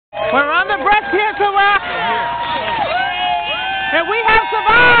We're on the breast cancer walk, and we have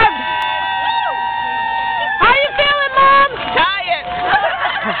survived. How you feeling, Mom? Tired.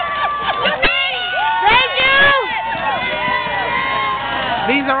 Thank you.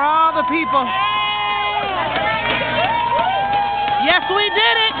 These are all the people. Yes, we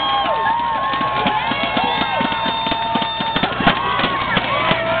did it.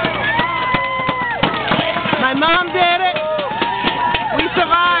 My mom did it. We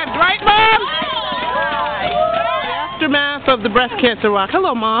survived, right, Mom? Aftermath of the breast cancer walk.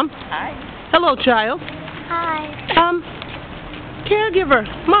 Hello, Mom. Hi. Hello, child. Hi. Caregiver.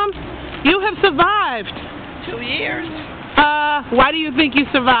 Mom, you have survived. 2 years. Why do you think you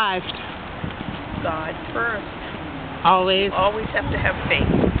survived? God first. Always. Always have to have faith.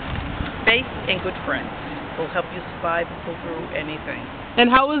 Faith and good friends will help you survive and pull through anything. And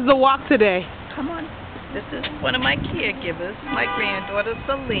how was the walk today? Come on. This is one of my caregivers, my granddaughter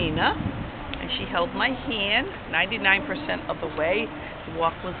Selena, and she held my hand 99% of the way. The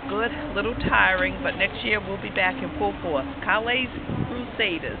walk was good, a little tiring, but next year we'll be back in full force. Carles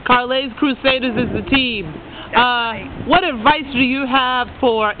Crusaders. Carles Crusaders is the team. Right. What advice do you have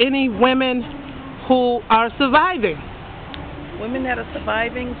for any women who are surviving? Women that are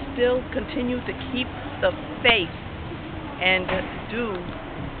surviving still continue to keep the faith and do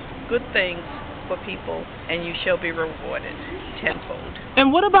good things for people, and you shall be rewarded tenfold.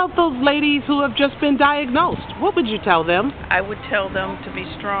 And what about those ladies who have just been diagnosed? What would you tell them? I would tell them to be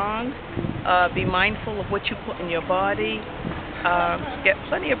strong, be mindful of what you put in your body, get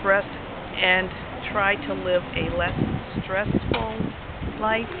plenty of rest, and try to live a less stressful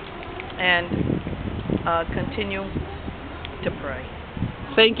life, and continue to pray.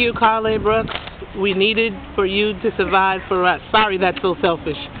 Thank you, Carla Brooks. We needed for you to survive for us. Sorry that's so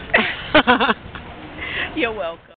selfish. You're welcome.